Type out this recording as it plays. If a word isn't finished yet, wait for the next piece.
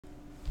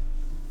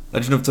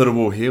Legend of Total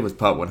War here with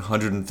part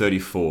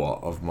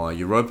 134 of my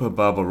Europa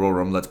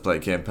Barbarorum Let's Play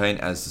campaign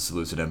as the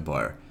Seleucid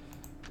Empire.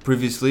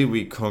 Previously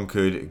we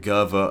conquered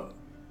Gava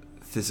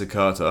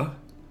Thisakata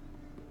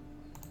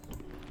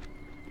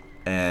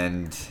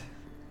and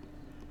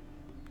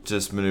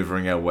just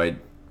maneuvering our way,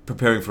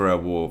 preparing for our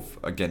war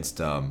against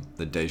the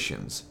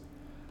Dacians.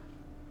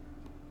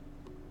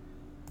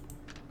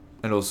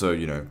 And also,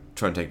 you know,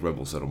 trying to take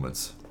rebel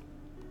settlements.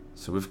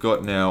 So we've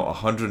got now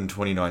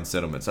 129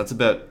 settlements. That's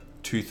about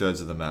 2/3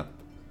 of the map,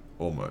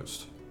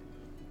 almost.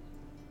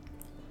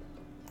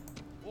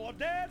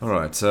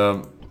 Alright,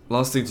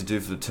 last thing to do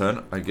for the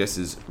turn, I guess,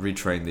 is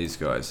retrain these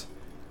guys.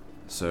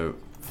 So,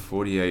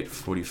 48,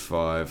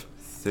 45,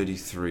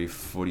 33,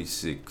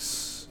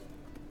 46,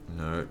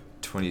 no,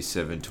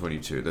 27,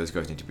 22. Those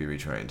guys need to be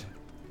retrained.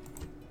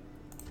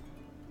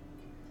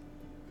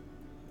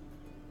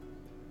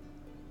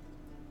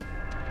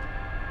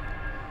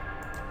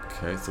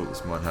 Okay, thought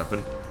this might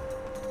happen.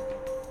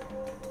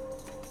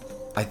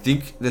 I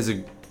think there's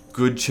a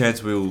good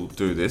chance we'll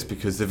do this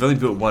because they've only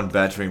built one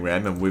battering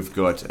ram and we've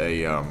got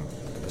a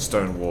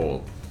stone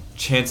wall.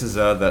 Chances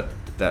are that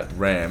that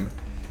ram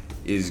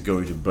is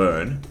going to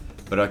burn,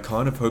 but I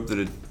kind of hope that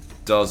it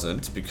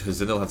doesn't because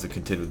then they'll have to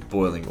contend with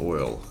boiling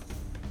oil.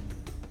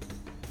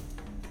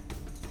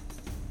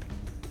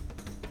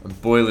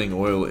 And boiling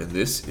oil in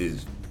this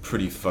is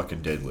pretty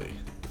fucking deadly.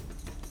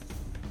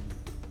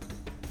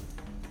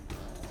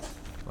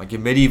 Like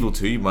in Medieval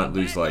 2 you might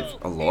lose like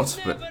a lot,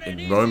 but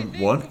in Rome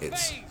 1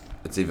 it's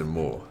even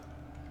more.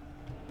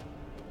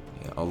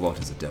 Yeah, a lot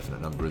is a definite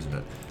number, isn't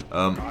it?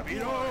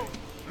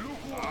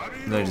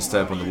 They need to stay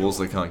up on the walls,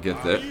 they can't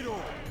get there.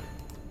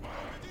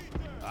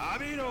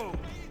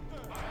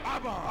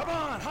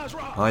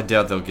 I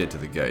doubt they'll get to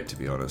the gate, to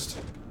be honest.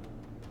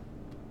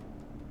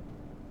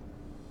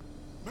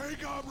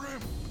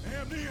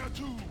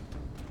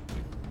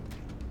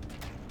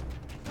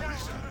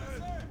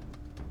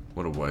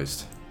 What a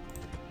waste.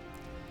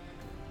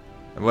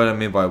 And what I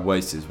mean by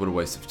waste is, what a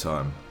waste of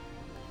time.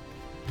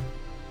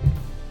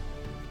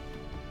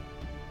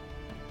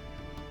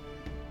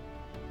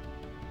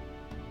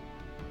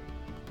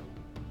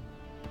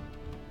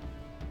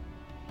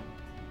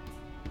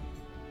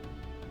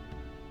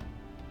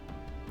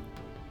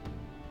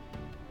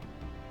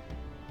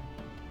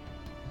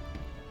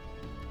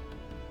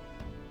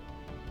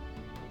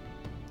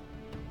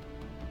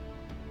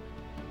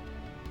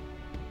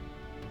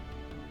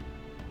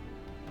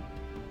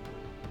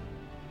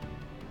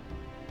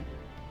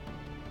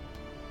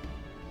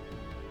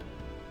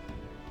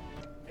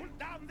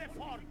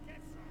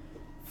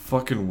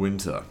 Fucking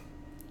winter.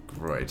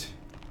 Great.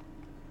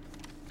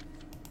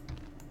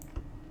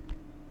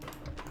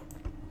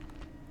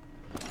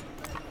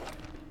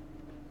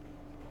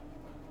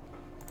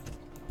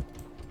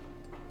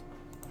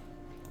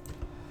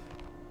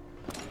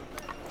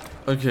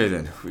 Okay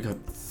then, we got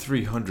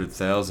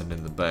 300,000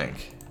 in the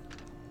bank.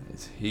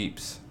 It's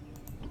heaps.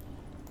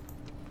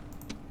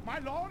 My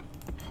lord,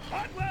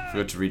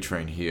 Forgot to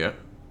retrain here.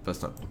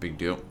 That's not a big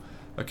deal.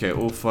 Okay,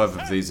 all 5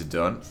 of these are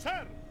done.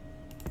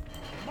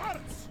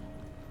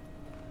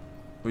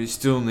 We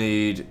still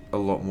need a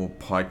lot more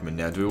pikemen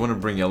now. Do we want to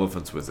bring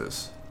elephants with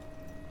us?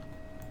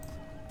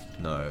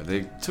 No,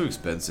 they're too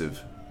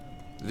expensive.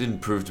 They didn't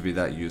prove to be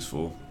that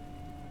useful.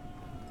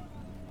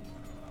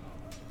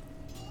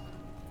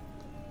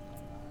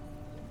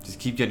 Just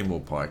keep getting more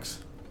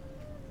pikes.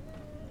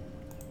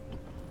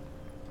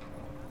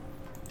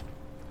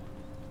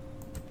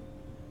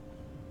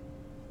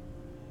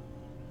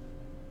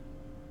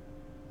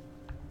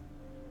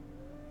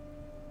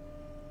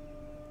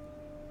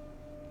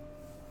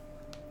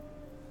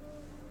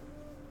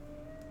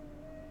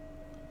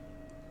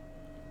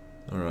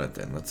 Alright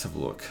then, let's have a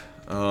look.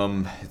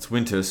 It's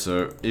winter,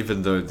 so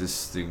even though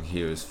this thing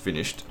here is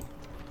finished,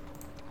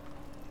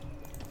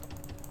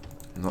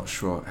 I'm not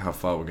sure how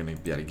far we're going to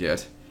be able to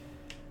get.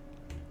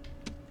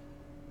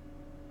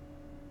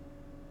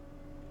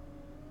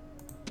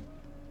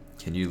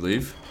 Can you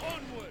leave?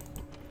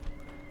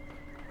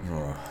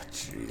 Oh,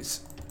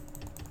 jeez.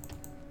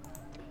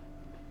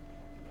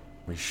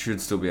 We should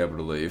still be able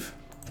to leave.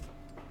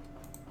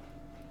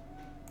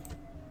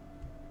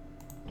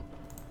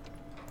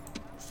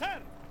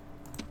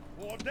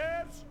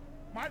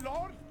 my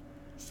lord,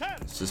 sir.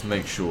 Let's just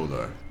make sure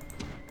though.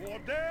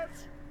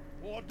 Orders,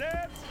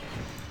 orders,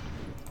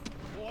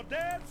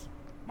 orders,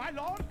 my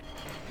lord.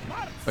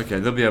 March. Okay,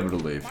 they'll be able to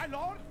leave. My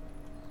lord.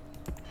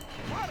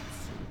 March.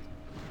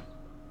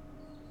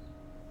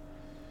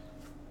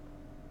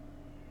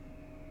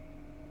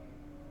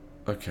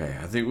 Okay,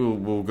 I think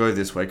we'll go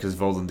this way because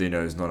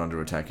Volendino is not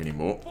under attack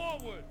anymore.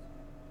 Forward.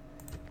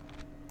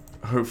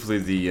 Hopefully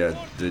the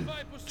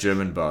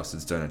German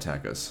bastards don't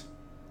attack us.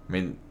 I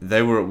mean,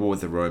 they were at war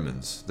with the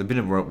Romans. They've been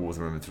at war with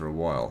the Romans for a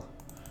while.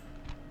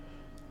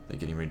 They're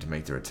getting ready to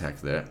make their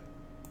attack there.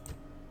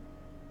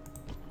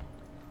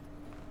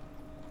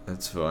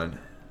 That's fine.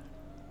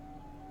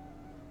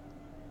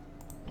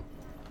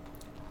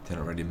 They're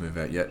not ready to move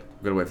out yet.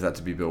 We've got to wait for that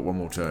to be built. One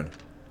more turn.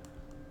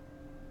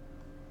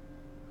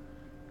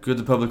 Good,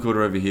 the public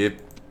order over here My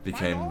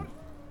became lord.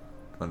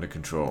 under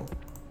control.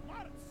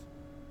 Mars.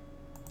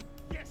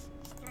 Yes,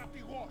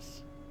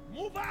 strategos.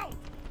 Move out.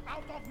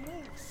 Out of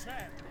move,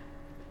 sir.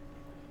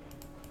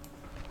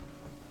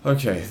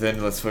 Okay,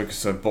 then let's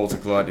focus on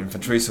Baltic Light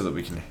Infantry so that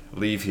we can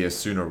leave here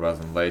sooner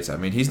rather than later. I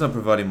mean, he's not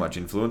providing much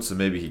influence, so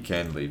maybe he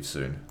can leave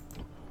soon.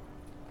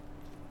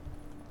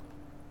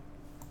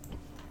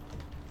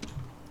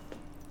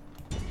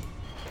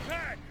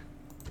 Attack.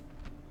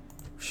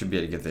 Should be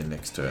able to get there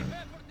next turn.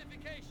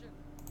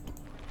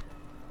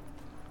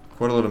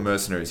 Quite a lot of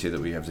mercenaries here that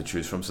we have to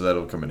choose from, so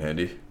that'll come in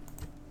handy.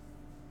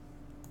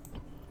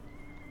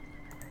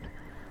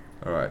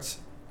 Alright.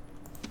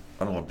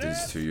 I don't want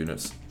these 2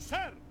 units.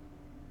 Sir.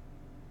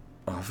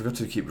 Oh, I forgot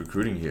to keep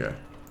recruiting here.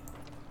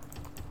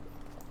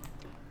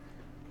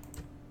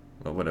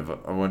 Well, whatever.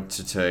 I want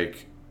to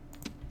take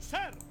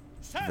Sir.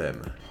 Sir.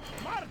 them.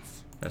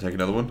 Mars. Can I take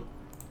another one?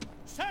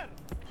 Sir.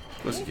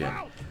 Of course you Move can.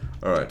 out.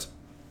 Alright.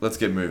 Let's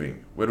get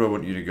moving. Where do I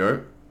want you to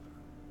go?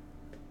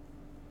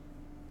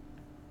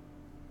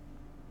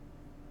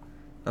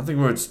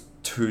 Nothing where it's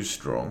too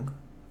strong.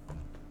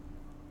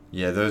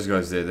 Yeah, those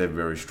guys there, they're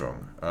very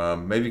strong.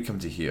 Maybe come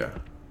to here.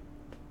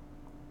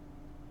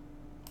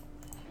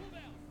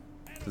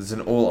 There's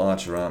an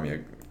all-archer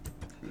army.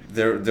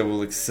 They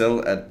will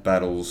excel at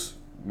battles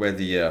where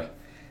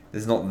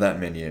there's not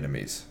that many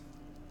enemies.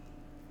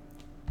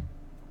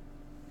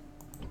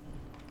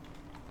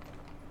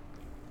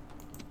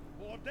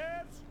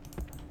 Orders.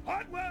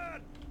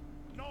 Onward.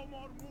 No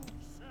more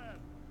moves, sir.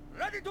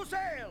 Ready to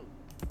sail.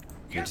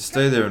 Okay, just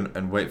stay there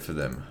and wait for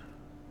them.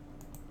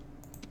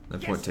 No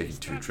point taking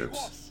 2 trips.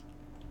 Strategos.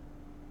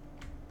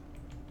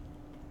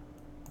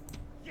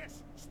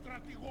 Yes,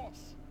 strategos.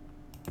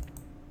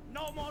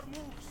 No more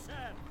moves,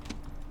 sir.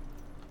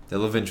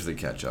 They'll eventually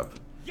catch up.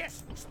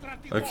 Yes,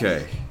 strategos.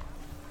 Okay.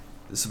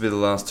 This will be the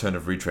last turn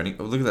of retraining.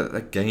 Oh, look at that.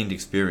 That gained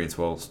experience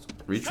whilst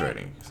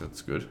retraining. So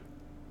that's good.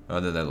 Oh,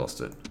 and then they lost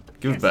it.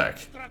 Give it back.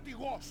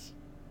 Strategos.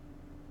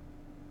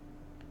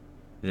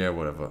 Yeah,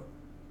 whatever.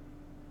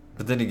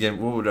 But then again,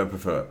 what would I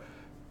prefer?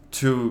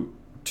 Two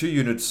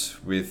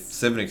units with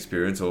 7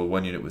 experience, or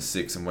 1 unit with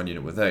 6 and 1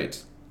 unit with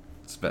 8?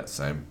 It's about the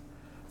same.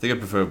 I think I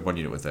prefer 1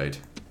 unit with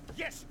 8.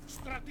 Yes,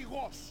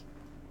 strategos.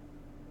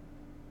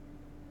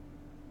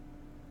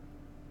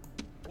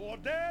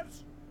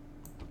 Orders.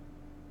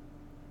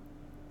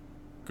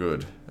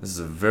 Good. This is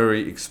a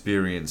very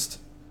experienced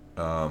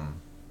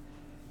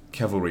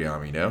cavalry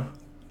army now.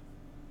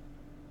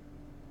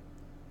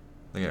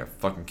 They're gonna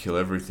fucking kill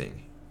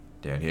everything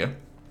down here.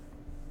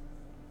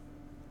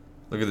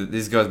 Look at it.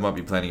 These guys might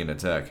be planning an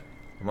attack.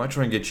 I might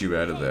try and get you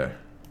out of there.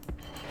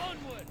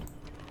 Onward.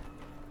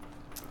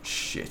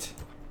 Shit.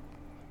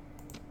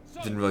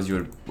 Didn't realize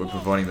you were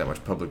providing that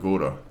much public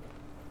order.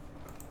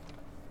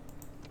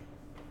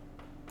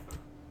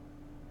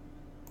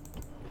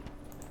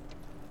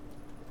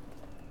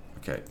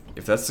 Okay,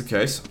 if that's the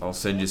case, I'll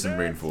send you some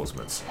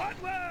reinforcements.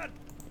 Onward.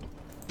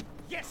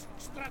 Yes,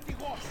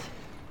 strategos.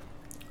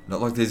 Not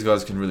like these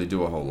guys can really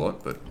do a whole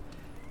lot, but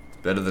it's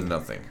better than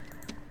nothing.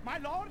 My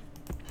lord.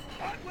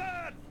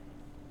 Onward.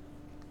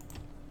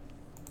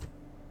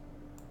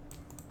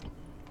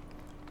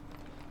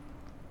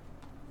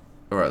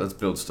 Alright, let's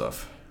build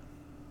stuff.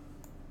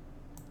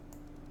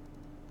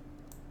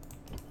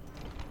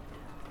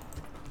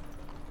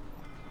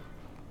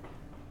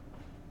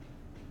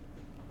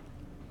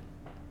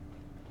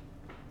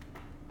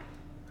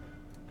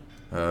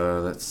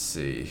 Let's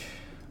see.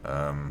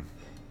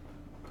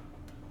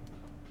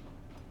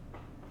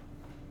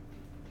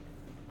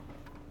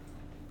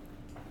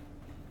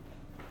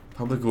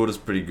 Public order's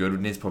pretty good.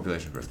 It needs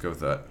population growth. Go with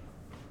that.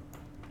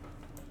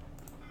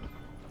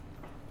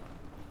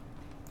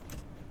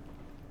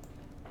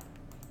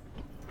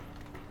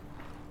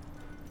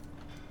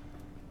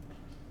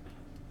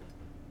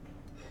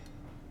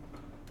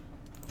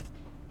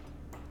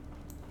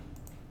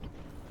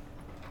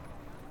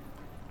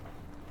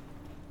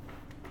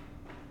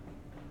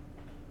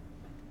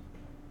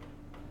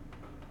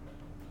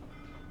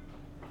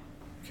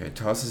 Okay,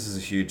 Tarsus is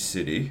a huge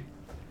city.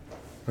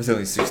 There's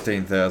only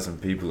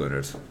 16,000 people in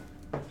it.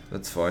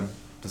 That's fine.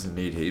 Doesn't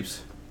need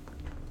heaps.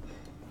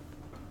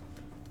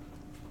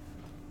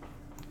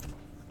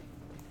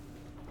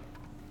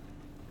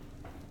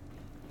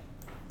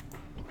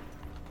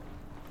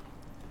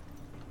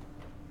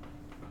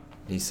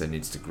 Nisa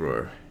needs to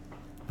grow.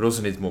 But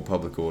also needs more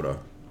public order.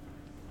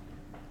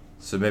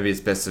 So maybe it's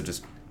best to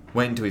just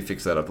wait until we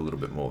fix that up a little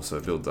bit more. So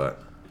build that.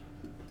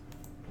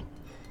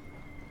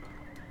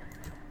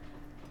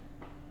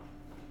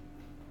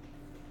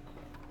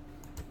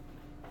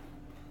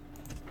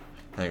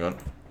 Hang on.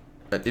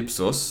 At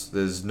Ipsos,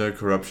 there's no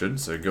corruption,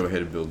 so go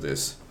ahead and build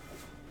this.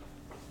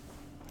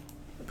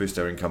 Boost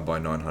our income by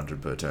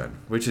 900 per turn.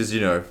 Which is,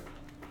 you know,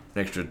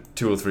 an extra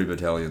 2 or 3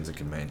 battalions it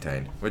can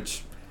maintain.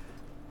 Which,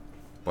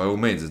 by all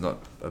means, is not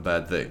a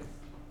bad thing.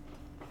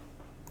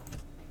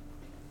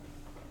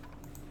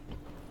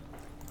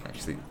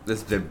 Actually,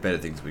 there's better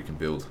things we can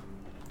build.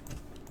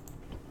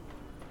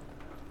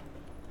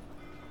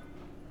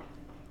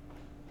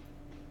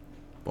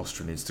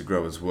 Austria needs to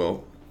grow as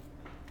well.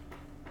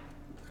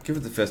 Give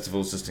it the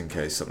festivals just in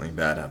case something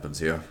bad happens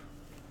here.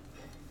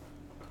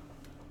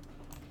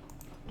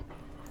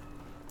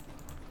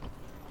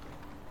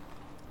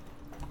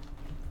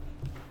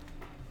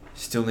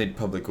 Still need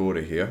public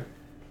order here.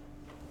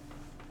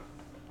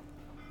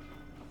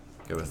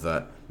 Go with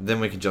that. Then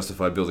we can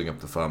justify building up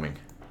the farming.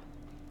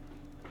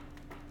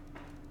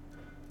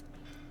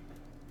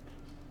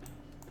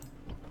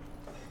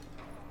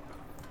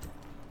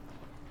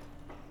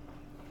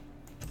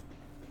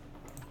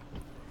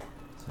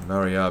 So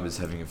Mariab is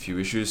having a few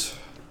issues.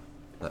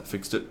 That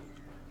fixed it.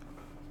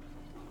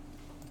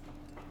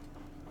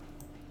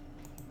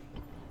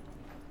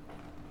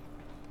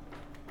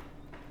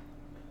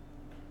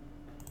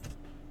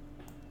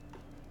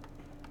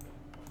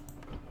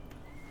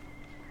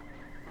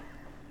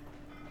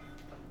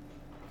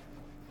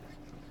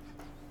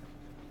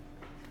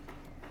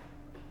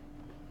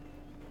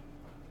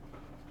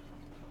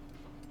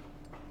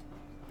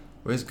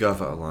 Where's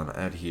Gava Alana?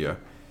 Add here.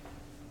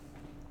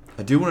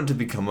 I do want it to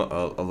become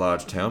a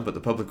large town, but the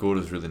public order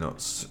is really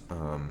not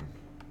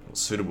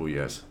suitable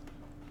yet.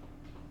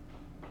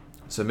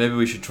 So maybe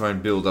we should try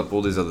and build up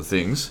all these other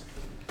things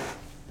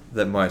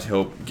that might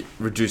help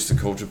reduce the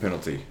culture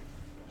penalty.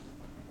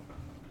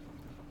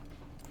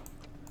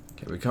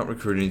 Okay, we can't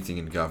recruit anything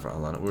in Gava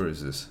Alana. Where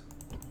is this?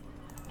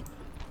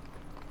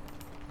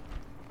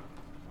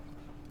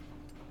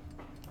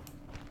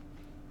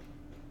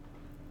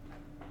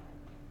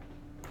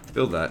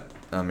 Build that.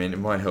 I mean, it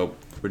might help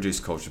reduce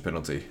culture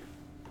penalty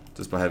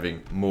just by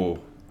having more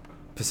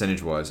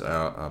percentage-wise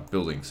our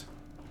buildings.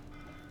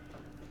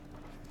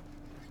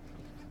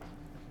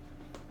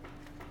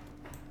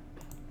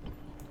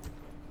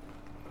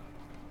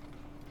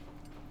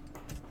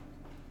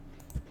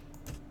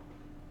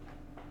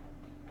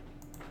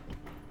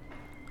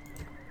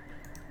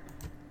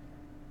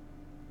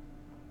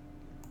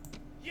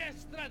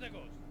 Yes,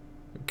 strategos.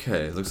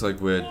 Okay, looks like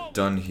we're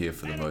done here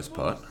for the most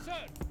part.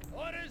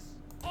 Orders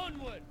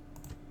onward.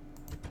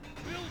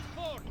 Build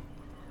fort.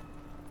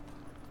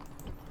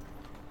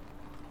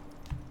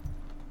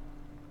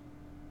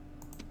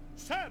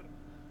 Sir.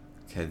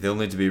 Okay, they'll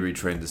need to be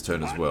retrained this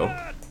turn as well.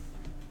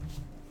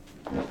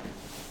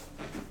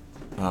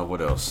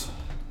 What else?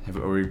 Are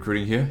we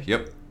recruiting here?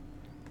 Yep.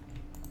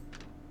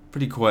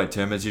 Pretty quiet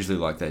term. It's usually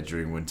like that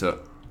during winter.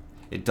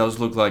 It does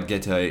look like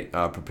Getae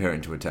are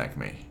preparing to attack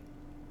me.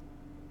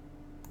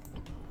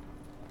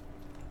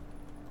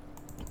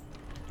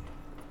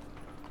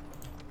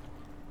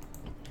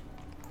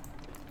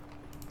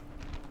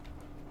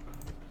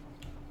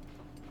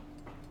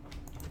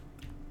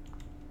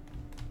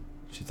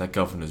 Shit, that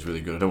governor is really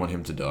good. I don't want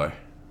him to die.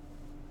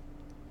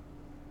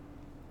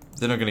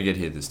 They're not going to get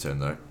here this turn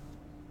though.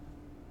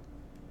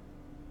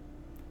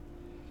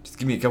 Just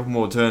give me a couple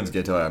more turns,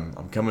 Getae.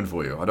 I'm coming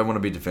for you. I don't want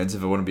to be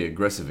defensive. I want to be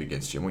aggressive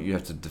against you. I want you to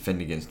have to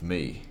defend against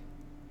me.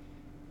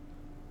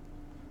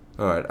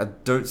 Alright, I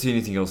don't see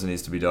anything else that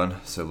needs to be done.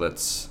 So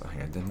let's... Oh,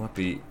 hang on, there might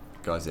be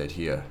guys out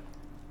here.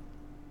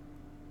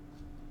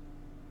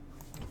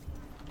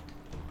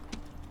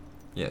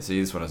 Yeah, see,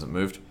 this one hasn't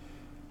moved.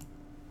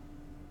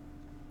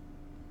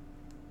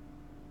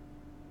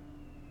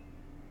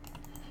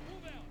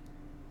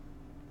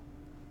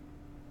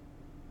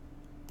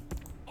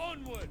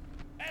 Onward.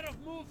 Out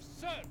of move,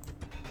 sir.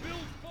 Build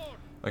fort.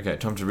 Okay,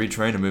 time to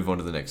retrain and move on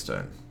to the next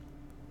turn.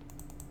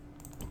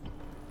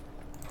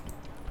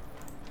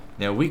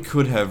 Now, we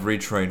could have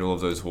retrained all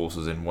of those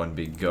horses in one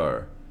big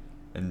go.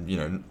 And, you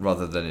know,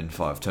 rather than in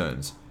 5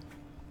 turns.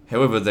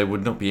 However, they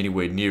would not be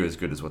anywhere near as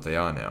good as what they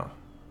are now.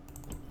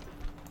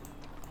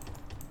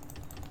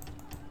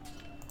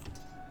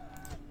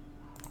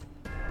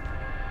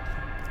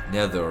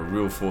 Now they're a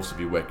real force to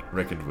be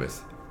reckoned with.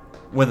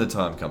 When the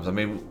time comes. I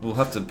mean, we'll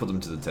have to put them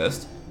to the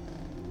test.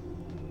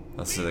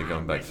 Let's say they're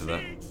going back for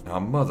that. Oh,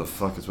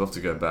 motherfuckers, we'll have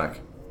to go back.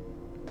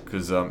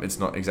 Because, it's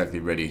not exactly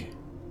ready.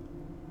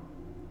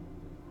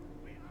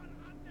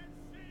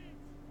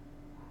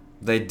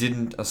 They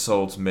didn't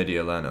assault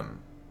Mediolanum.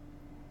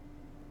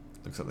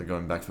 Looks like they're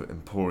going back for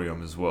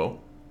Emporium as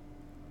well.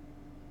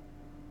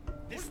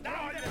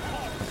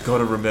 I've got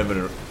to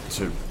remember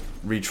to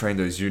retrain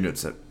those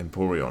units at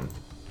Emporion.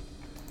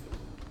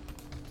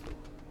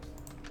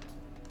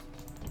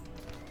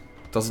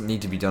 Doesn't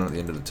need to be done at the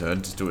end of the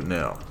turn, just do it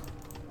now.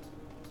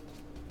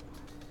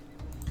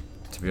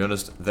 To be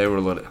honest, they were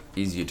a lot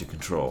easier to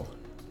control.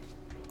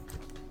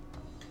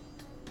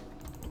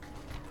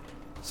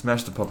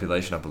 Smash the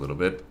population up a little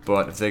bit,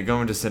 but if they're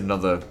going to send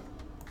another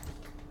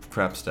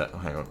crap stat... Oh,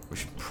 hang on. We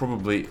should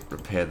probably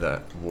repair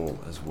that wall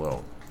as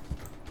well.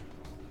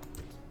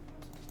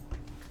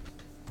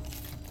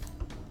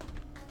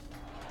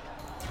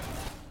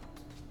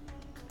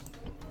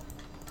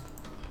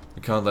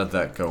 We can't let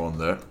that go on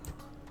there.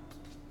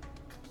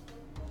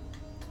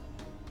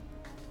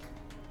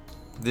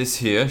 This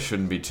here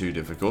shouldn't be too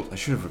difficult. I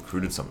should have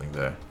recruited something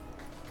there.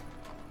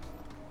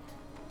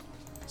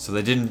 So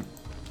they didn't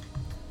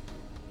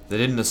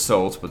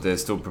assault, but they're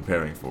still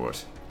preparing for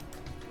it.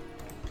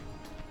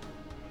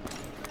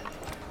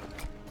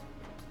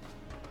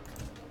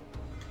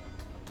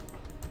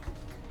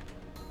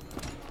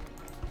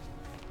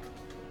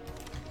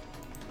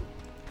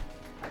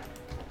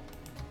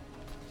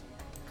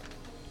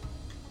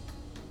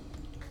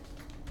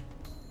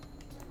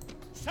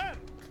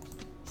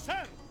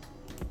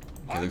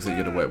 Okay, looks like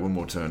you gotta wait one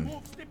more turn.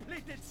 Moves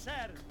depleted,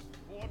 sir.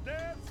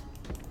 Orders.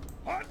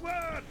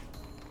 Onward.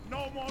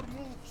 No more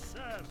moves,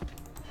 sir.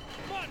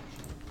 March!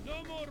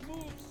 No more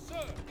moves,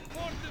 sir.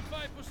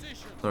 Fortify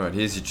position. Alright,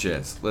 here's your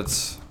chance.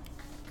 Let's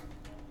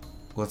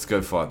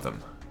go fight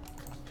them.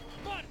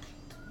 March!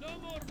 No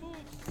more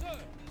moves, sir.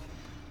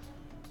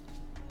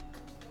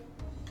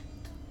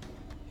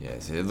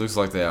 Yes, it looks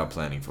like they are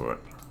planning for it.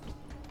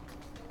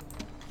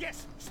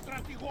 Yes,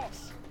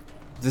 strategos.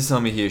 This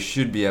army here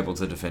should be able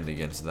to defend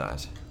against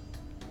that.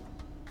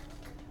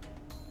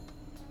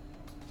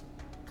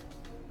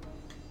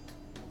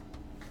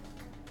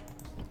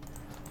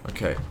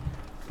 Okay.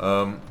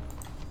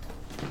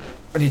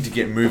 I need to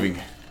get moving.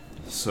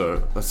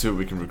 So, let's see what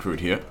we can recruit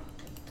here.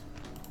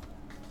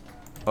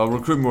 I'll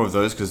recruit more of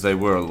those because they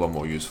were a lot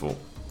more useful.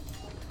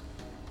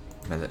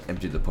 Man, that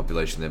emptied the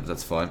population there, but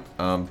that's fine.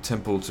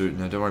 Temple to...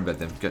 No, don't worry about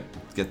them.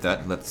 Get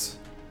that. Let's...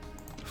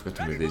 I forgot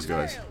to move these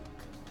guys.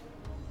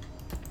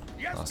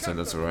 Yes, Last time,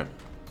 that's Captain. alright.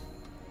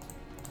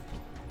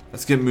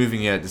 Let's get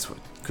moving out this way.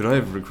 Could I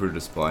have recruited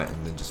a spy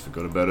and then just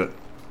forgot about it?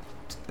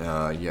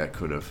 Yeah, I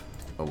could have.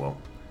 Oh well.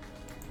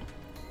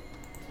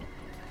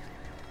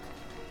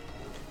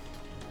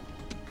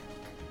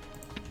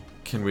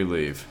 Can we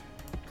leave?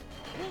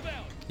 Move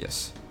out.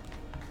 Yes.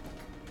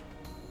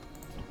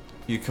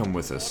 You come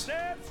with us.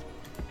 Orders.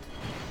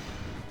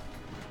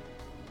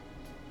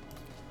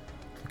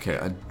 Okay,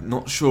 I'm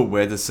not sure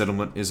where the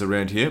settlement is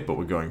around here, but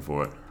we're going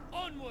for it.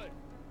 Onward.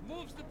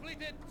 Moves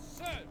depleted,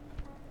 sir.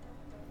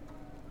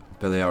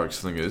 Balearic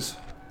slingers.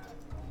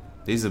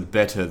 These are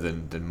better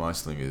than my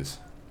slingers.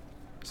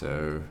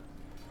 So,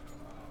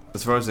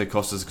 as far as their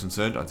cost is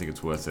concerned, I think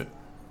it's worth it.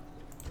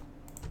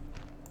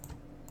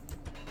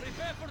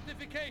 Prepare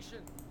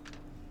fortification.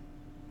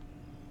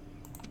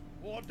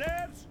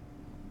 Orders.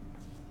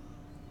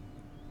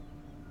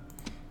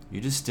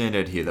 You just stand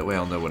out here, that way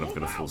I'll know when I've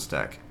got a full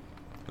stack.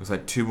 Looks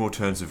like 2 more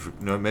turns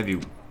of... No, maybe...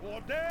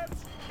 Orders.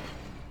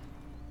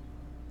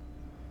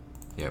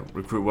 Yeah,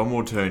 recruit 1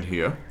 more turn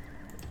here.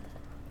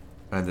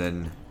 And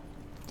then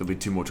there'll be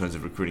 2 more turns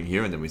of recruiting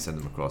here, and then we send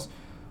them across.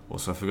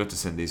 Also, I forgot to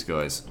send these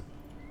guys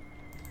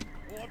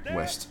Orders.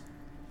 west.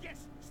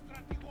 Yes,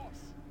 strategos.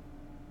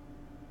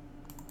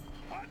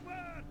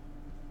 Onward.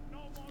 No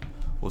more.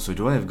 Also,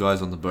 do I have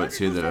guys on the boats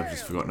here that I've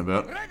just forgotten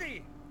about?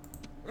 Ready.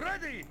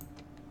 Ready.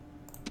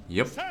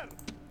 Yep. Sir.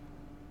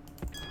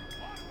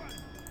 Forward.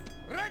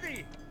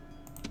 Ready.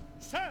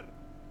 Sir.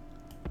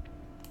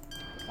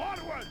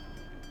 Forward.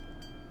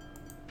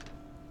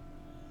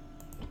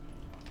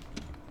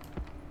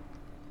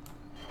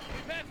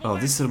 Prepare for Oh,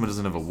 this settlement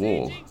doesn't have a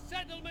wall. besieging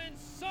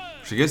settlements, sir.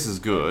 Which I guess is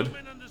good.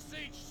 Settlement under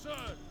siege, sir.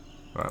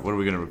 Alright, what are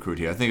we going to recruit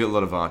here? I think a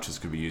lot of archers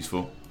could be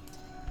useful.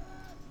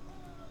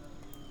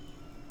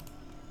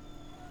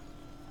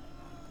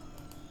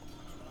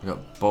 We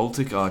got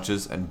Baltic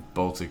archers and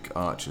Baltic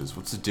archers.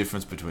 What's the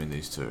difference between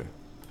these two?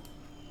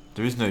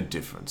 There is no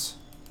difference.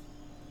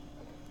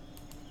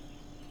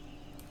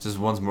 Just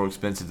one's more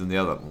expensive than the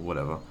other.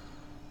 Whatever.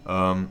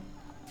 Yeah,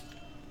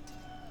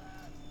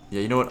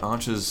 you know what?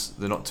 Archers,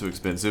 they're not too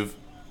expensive.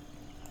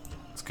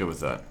 Let's go with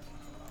that.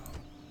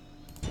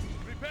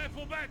 Prepare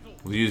for battle.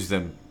 We'll use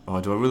them. Oh,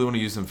 do I really want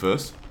to use them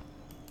first?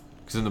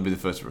 Because then they'll be the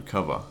first to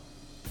recover.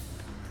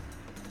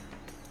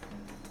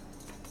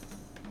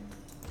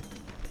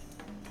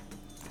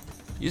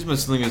 Use my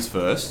slingers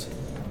first.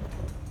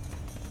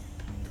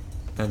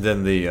 And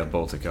then the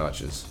Baltic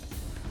archers.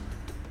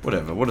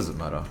 Whatever, what does it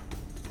matter?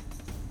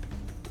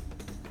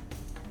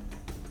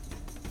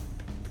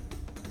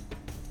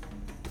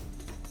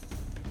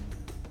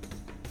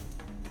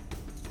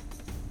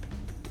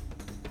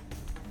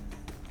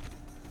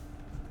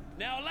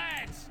 Now,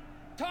 lads,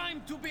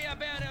 time to be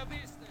about our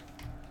business.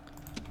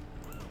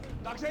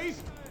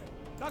 Taxis!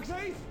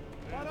 Taxis!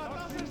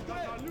 Taxis!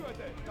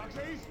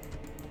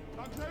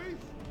 Taxis!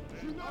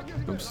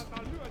 Oops.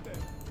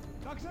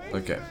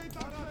 Okay.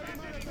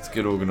 Let's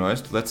get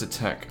organized. Let's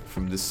attack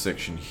from this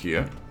section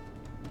here.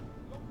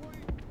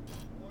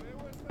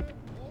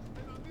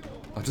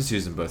 I'll just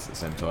use them both at the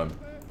same time.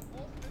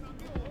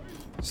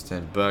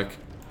 Stand back.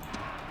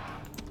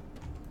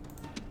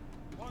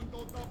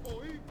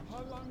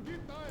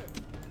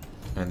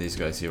 And these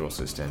guys here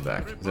also stand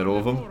back. Is that all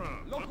of them?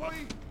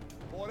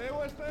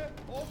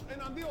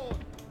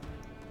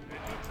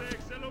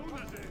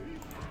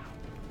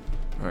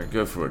 Alright,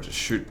 go for it. Just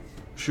shoot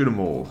them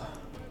all.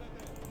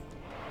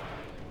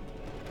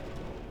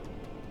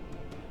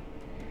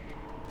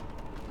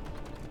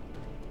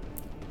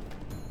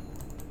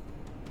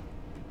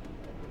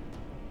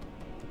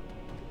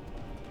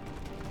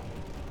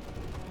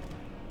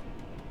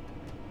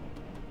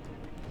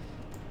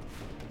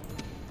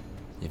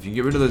 If you can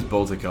get rid of those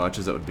Baltic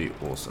archers, that would be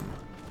awesome.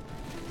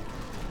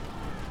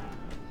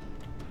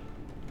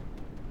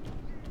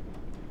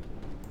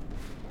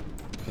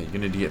 Okay, you're gonna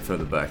need to get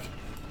further back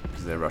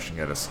because they're rushing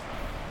at us.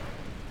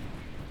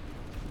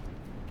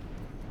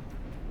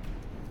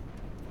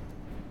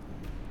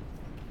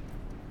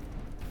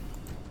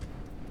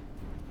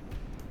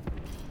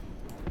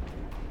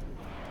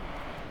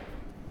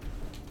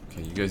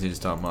 Okay, you guys need to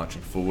start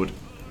marching forward.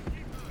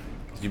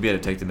 You'll be able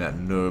to take them out,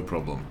 no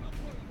problem.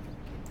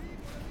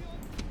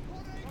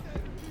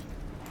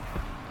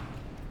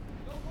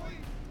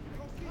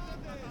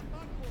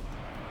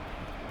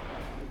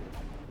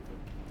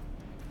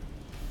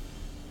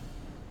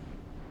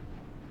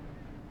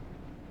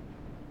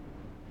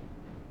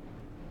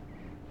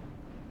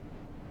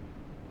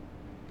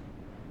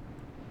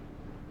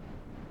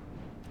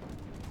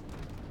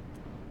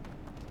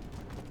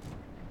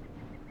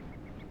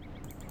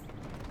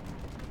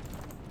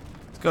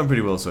 Going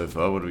pretty well so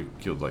far. What have we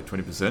killed? Like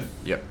 20%?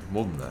 Yep,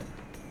 more than that.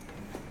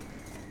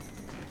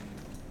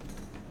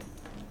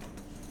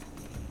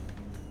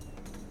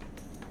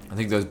 I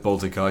think those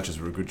Baltic archers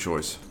were a good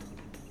choice.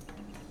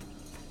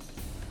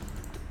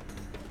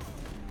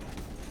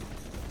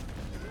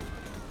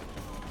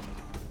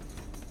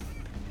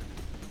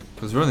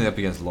 Because we're only up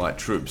against light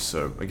troops,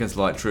 so against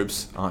light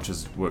troops,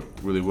 archers work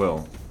really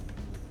well.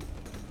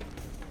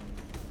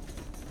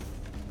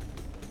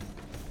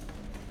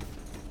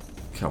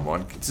 Come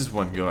on, it's just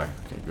one guy.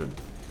 Okay, good.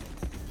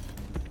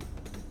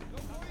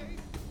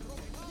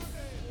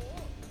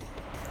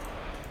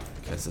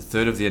 Okay, it's a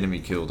third of the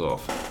enemy killed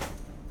off.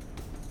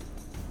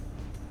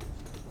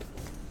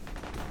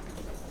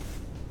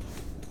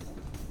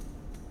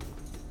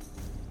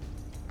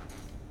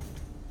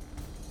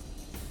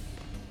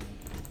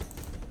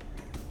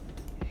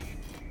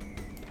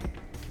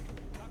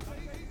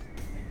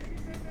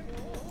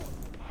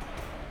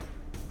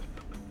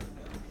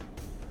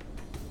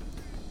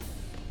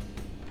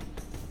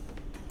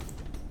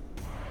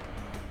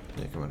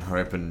 Yeah, come on,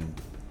 hurry up and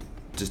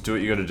just do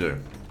what you gotta do.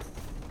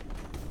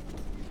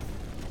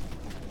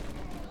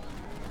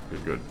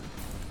 Good, good.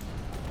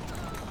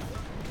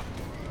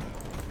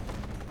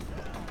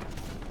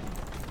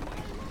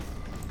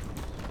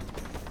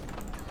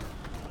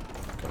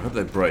 I hope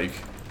they break.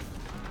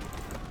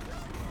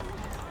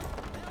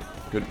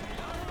 Good.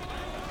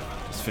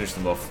 Let's finish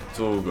them off. It's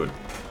all good.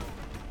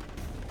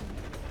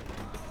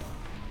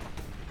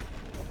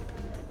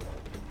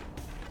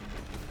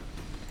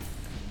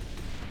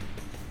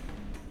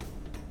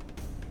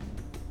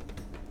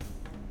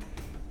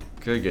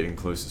 Okay, getting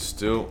closer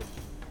still.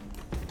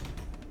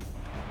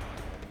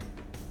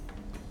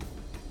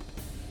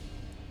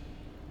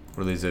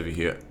 What are these over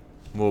here?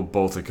 More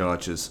Baltic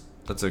archers.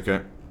 That's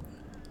okay.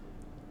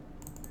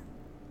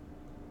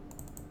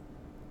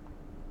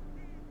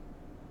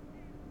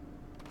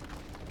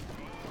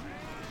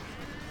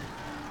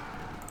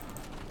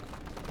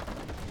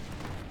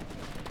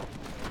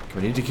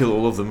 We need to kill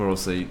all of them or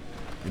else they,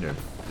 they've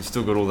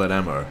still got all that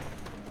ammo.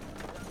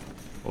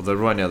 Although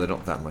right now they're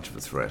not that much of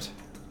a threat.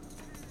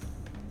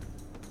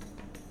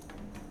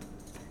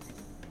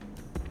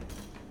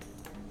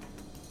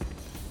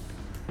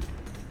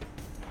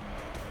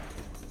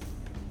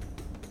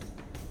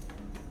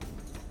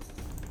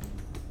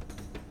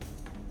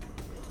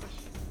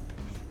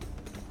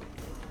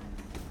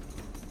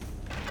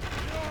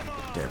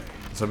 Damn.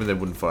 Something they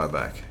wouldn't fire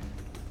back.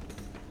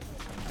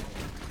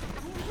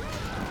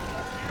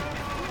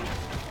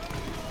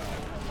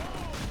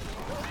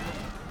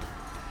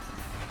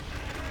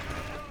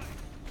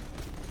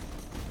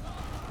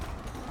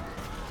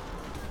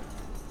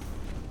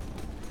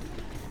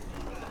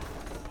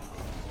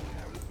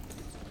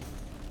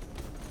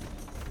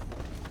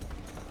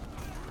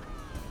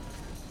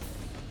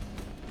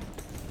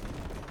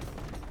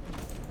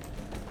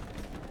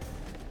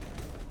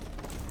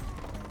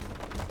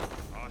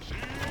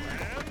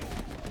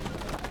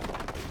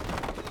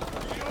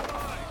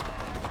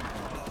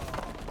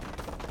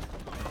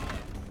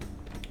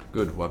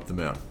 Good, wipe them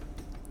out.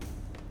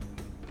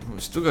 Oh,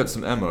 we've still got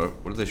some ammo.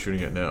 What are they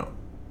shooting at now?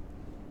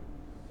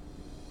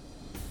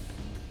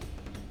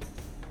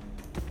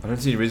 I don't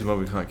see any reason why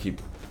we can't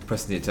keep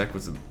pressing the attack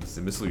with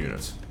the missile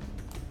units.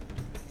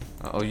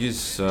 I'll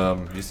use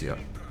the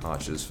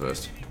archers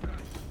first.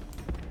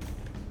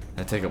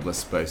 They take up less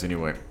space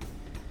anyway.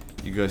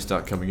 You guys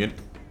start coming in.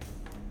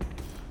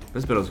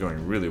 This battle's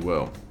going really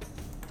well.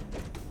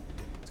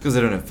 It's because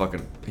they don't have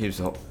fucking heaps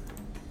of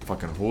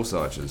fucking horse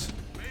archers.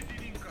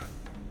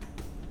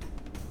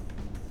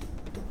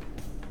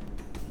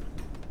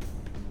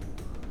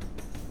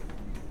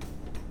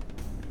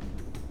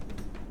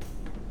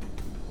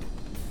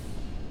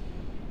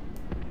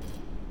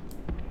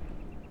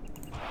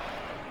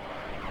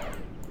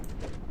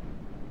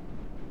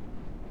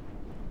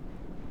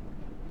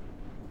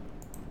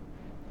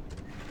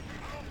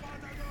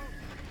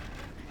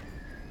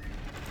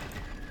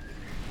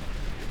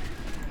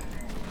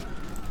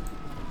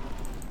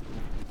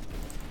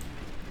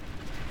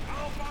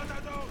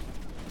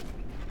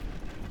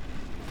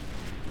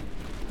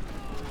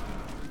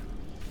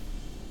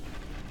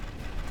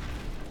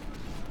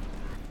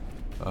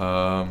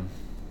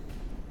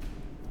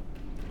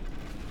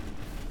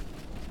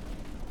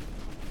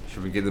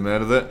 Should we get them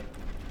out of there?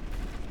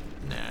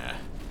 Nah.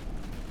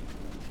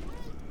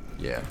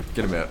 Yeah,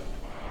 get them out.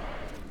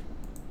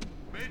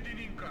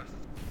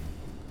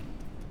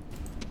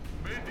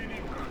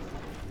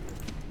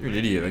 You're an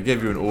idiot. I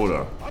gave you an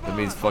order. That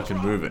means fucking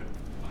move it.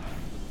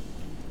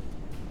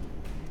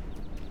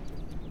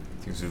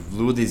 Things have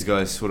lured these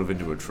guys sort of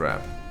into a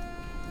trap.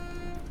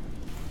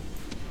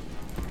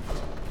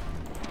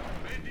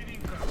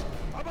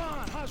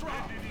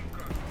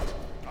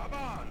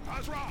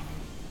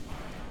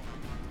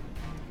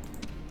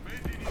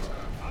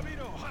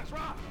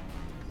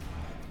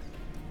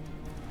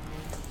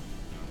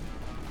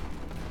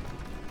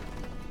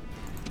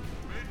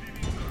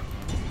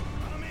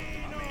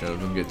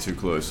 Don't get too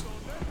close.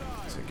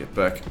 So get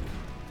back.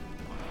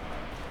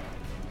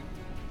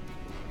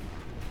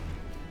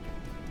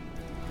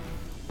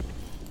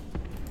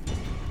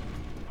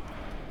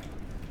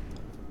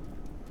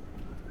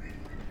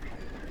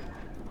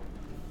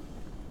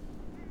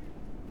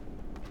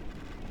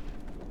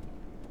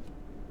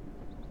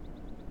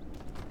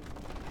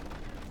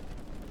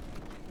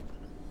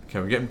 Okay,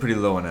 we're getting pretty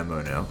low on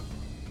ammo now.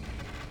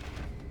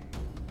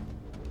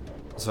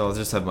 So I'll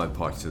just have my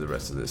pike do the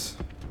rest of this.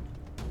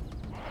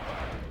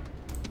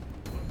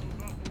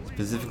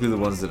 Specifically the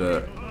ones that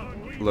are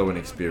low in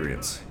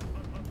experience.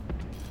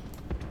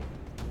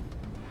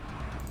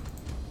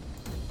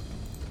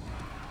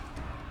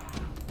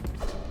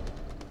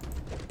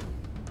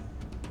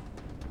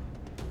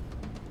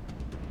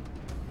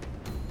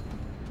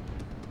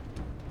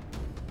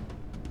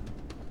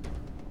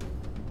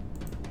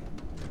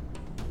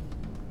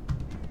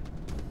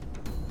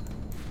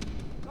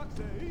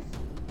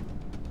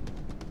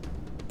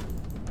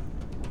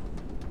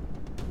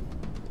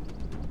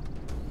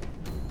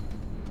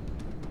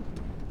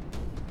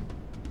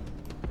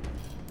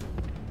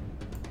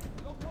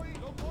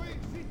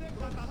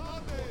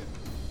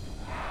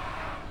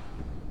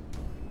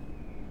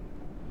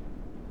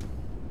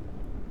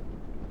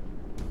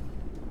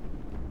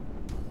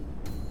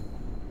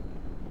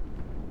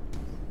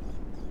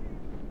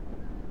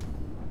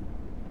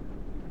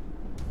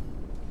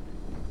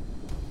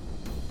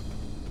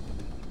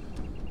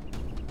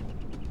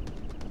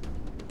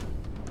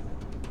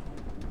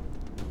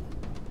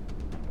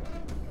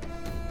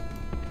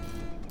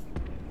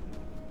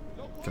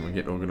 Can we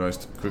get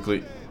organized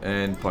quickly?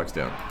 And pikes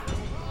down.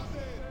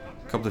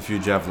 Couple of few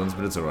javelins,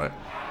 but it's alright.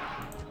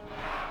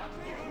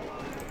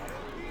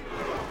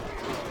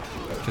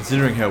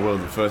 Considering how well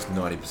the first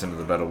 90% of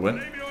the battle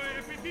went,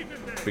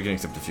 we can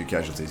accept a few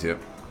casualties here.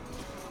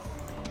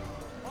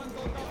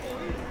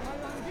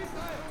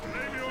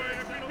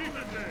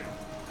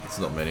 It's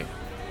not many.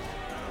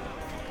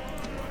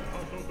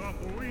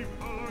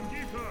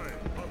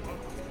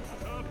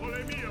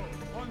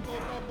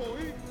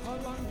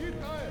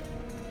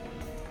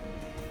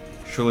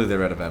 Surely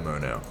they're out of ammo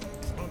now.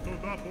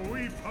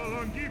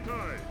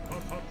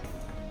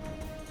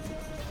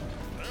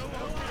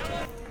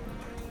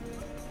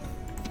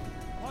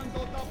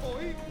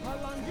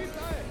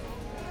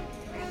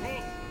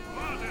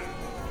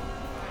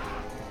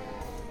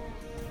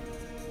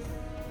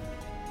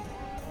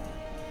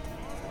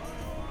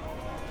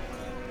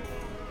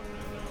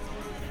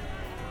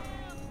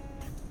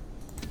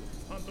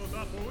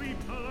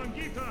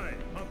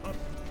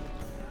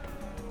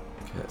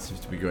 Okay, that seems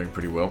to be going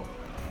pretty well.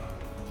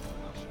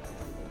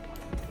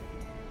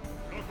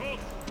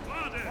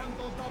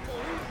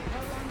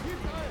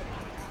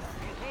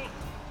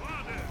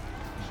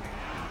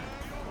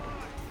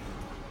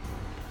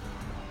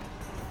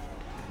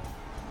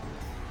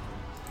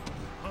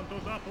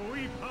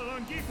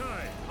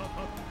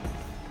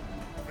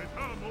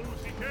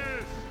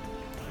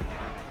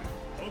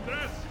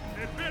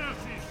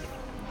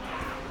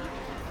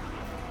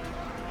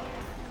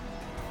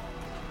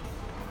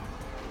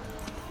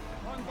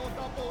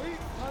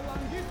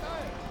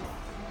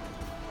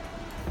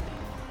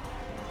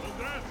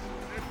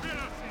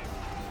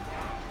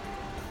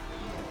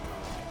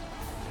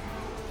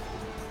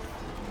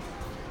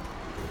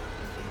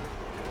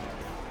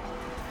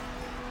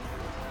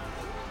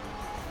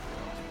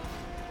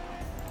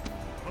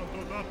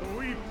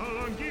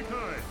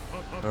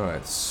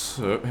 Alright,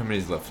 so how many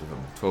is left of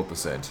them?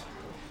 12%.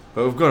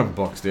 But we've got them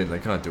boxed in, they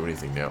can't do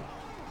anything now.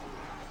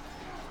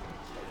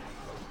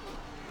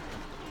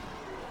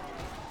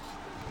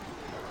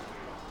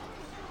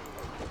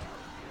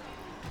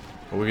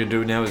 What we're gonna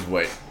do now is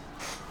wait.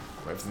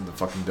 Wait for them to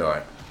fucking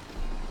die.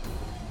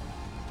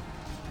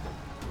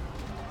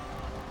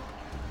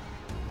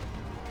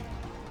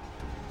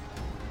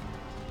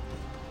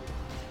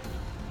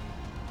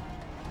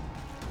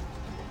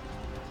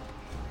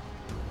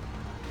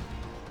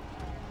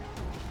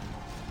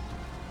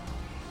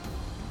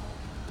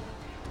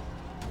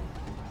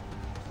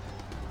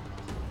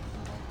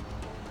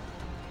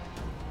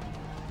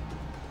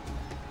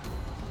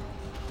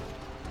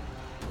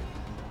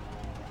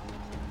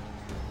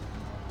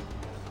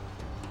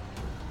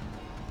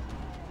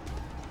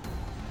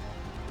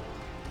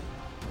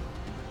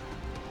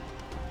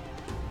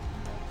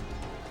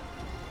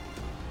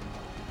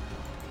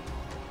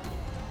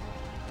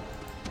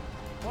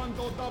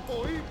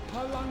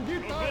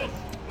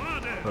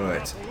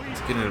 Alright,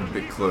 it's getting a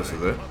bit closer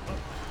though.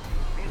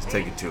 It's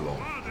taking too long.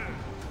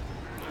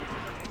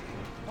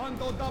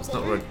 It's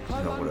not right.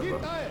 No,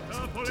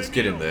 whatever. Just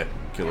get in there,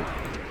 kill him.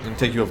 I'm gonna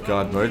take you off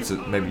guard mode so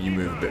maybe you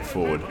move a bit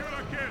forward.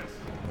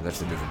 And that's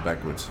the moving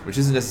backwards, which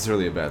isn't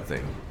necessarily a bad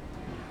thing.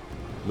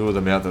 Lure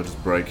them out, they'll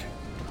just break.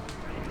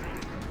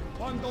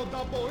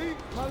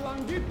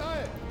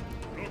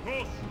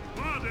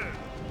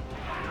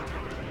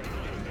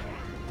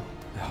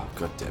 Oh,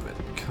 god damn it.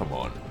 Come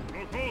on.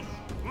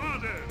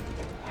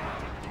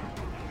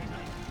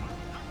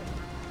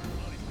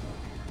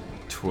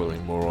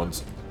 Twirling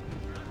morons.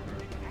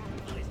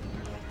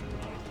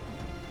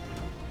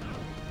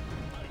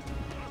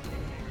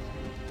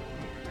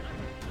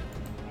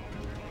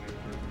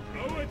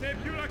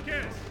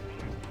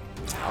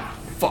 Oh,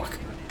 fuck.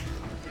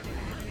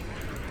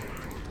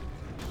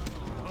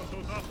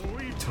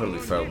 Totally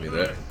failed me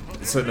there.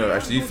 So no,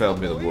 actually you failed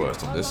me the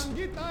worst on this.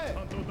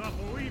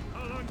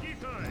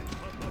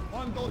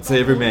 I'd say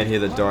every man here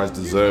that dies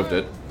deserved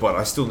it, but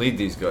I still need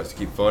these guys to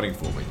keep fighting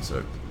for me,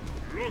 so...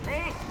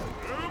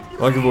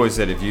 Like I've always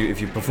said, if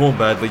you perform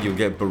badly, you'll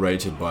get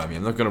berated by me.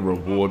 I'm not gonna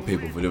reward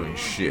people for doing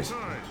shit.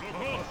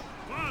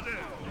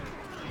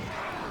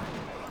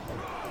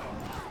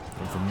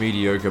 And for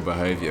mediocre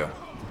behavior.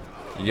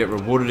 You get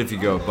rewarded if you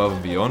go above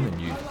and beyond,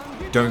 and you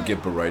don't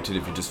get berated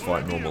if you just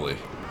fight normally.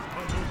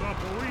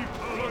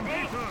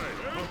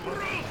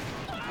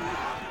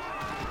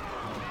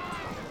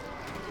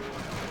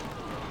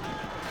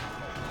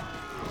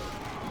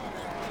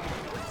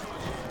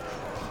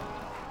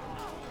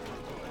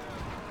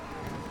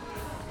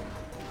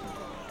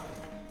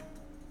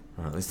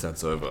 At least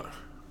that's over.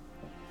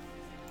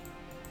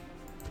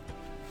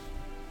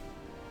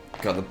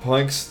 God, the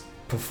pikes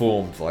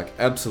performed like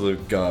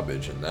absolute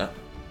garbage in that.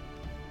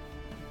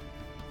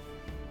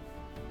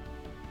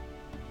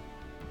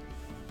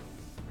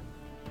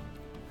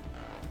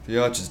 The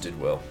archers did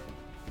well.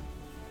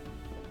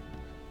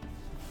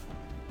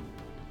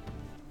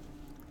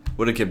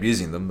 Would have kept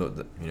using them,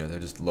 but you know, they're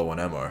just low on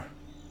ammo.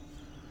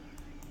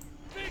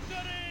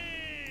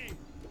 Victory!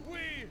 We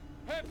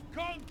have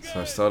conquered!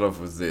 So I start off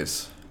with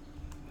this.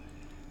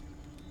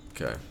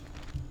 Okay.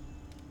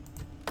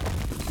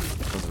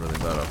 Doesn't really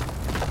matter.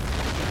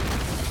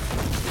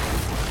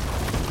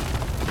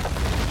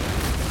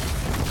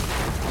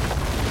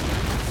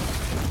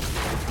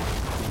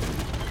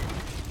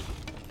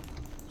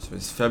 So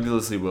he's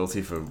fabulously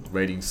wealthy for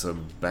raiding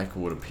some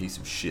backwater piece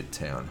of shit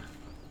town.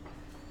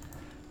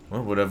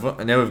 Well, whatever.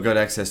 And now we've got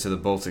access to the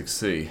Baltic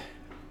Sea.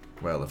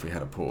 Well, if we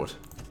had a port.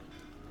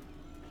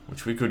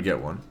 Which we could get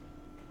one.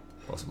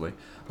 Possibly.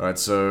 Alright,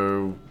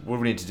 so what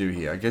do we need to do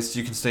here? I guess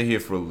you can stay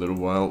here for a little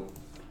while.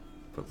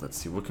 But let's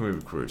see, what can we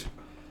recruit?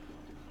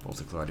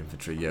 Baltic Light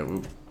Infantry, yeah,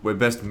 we're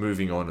best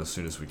moving on as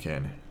soon as we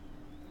can.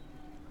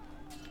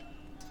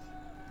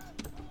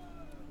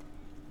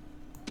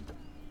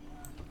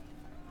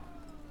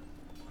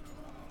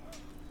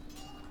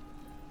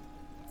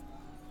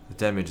 The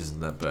damage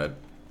isn't that bad.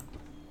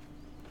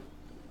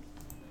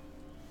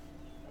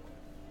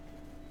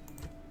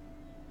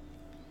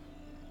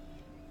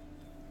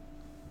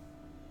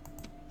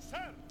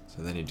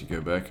 So they need to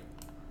go back.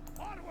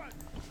 Are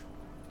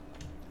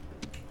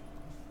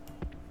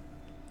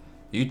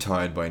you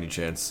tired by any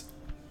chance?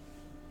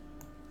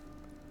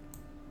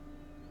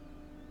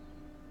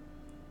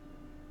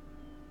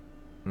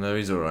 No,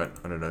 he's alright.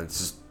 I don't know. It's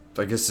just,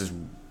 I guess just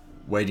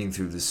wading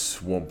through this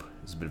swamp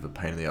is a bit of a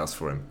pain in the ass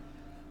for him.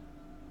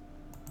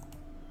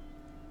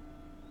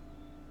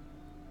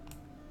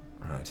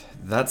 Right.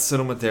 That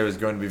settlement there is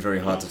going to be very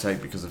hard to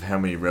take because of how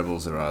many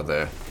rebels there are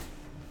there.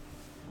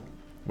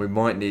 We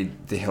might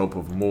need the help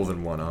of more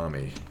than one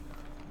army.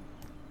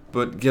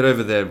 But get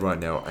over there right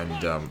now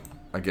and,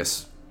 I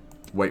guess,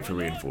 wait for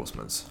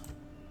reinforcements.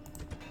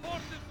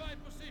 Fortify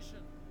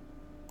position.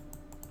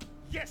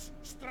 Yes,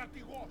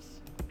 strategos.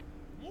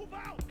 Move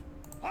out.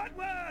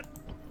 Onward.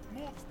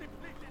 Moves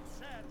depleted,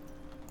 sir.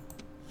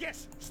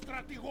 Yes,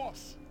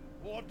 strategos.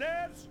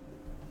 Orders.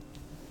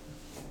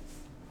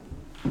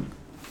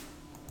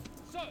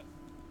 Sir.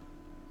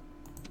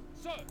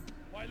 Sir,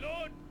 my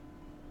lord.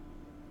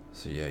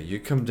 So yeah, you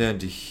come down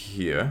to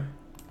here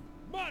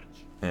March.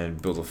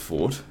 and build a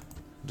fort.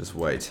 Just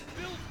wait.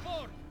 Build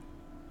fort.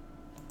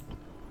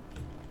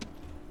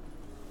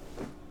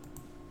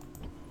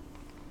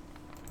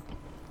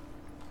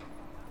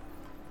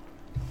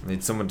 I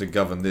need someone to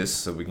govern this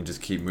so we can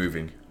just keep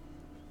moving.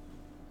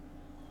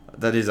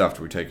 That is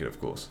after we take it,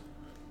 of course.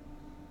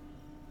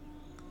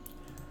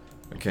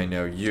 Okay,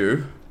 now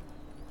you.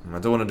 I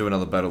don't want to do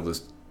another battle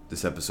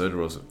this episode,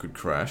 or else it could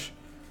crash.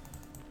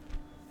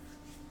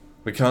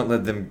 We can't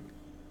let them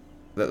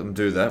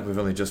do that. We've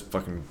only just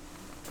fucking.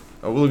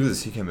 Oh, well, look at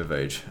this. He came of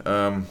age.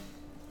 Why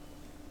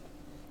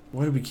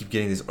do we keep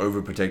getting this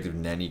overprotective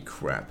nanny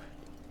crap?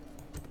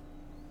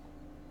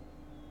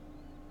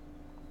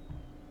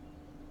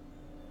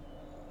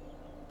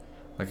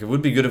 Like, it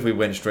would be good if we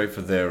went straight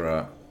for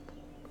their,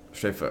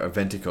 straight for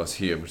Aventicos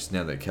here, which is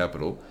now their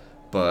capital,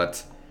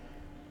 but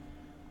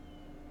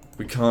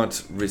we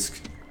can't risk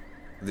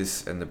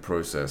this in the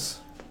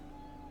process.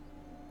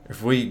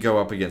 If we go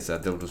up against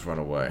that, they'll just run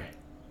away.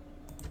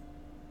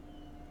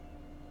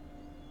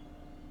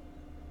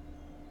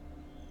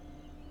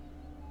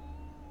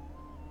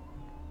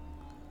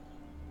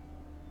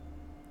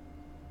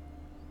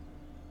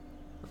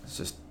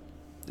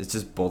 It's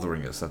just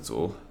bothering us, that's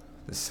all.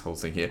 This whole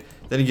thing here.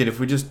 Then again, if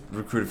we just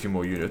recruit a few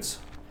more units.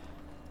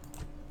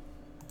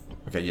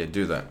 Okay, yeah,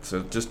 do that.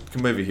 So just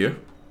come over here.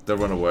 They'll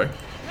run away.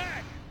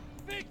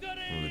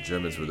 Oh, the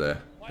Germans were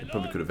there. They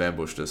probably could have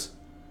ambushed us.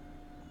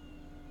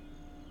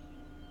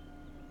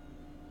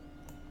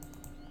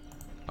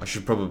 I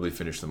should probably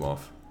finish them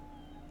off.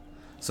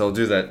 So I'll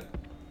do that.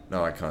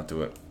 No, I can't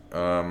do it.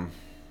 Yeah,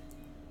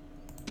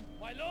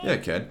 I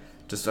can.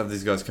 Just have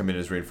these guys come in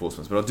as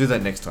reinforcements. But I'll do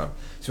that next time.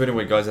 So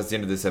anyway, guys, that's the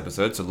end of this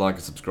episode. So like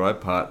and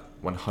subscribe. Part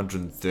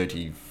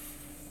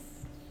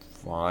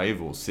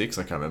 135 or 6,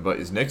 I can't remember,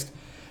 is next.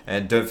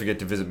 And don't forget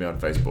to visit me on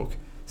Facebook.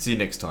 See you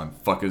next time,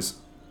 fuckers.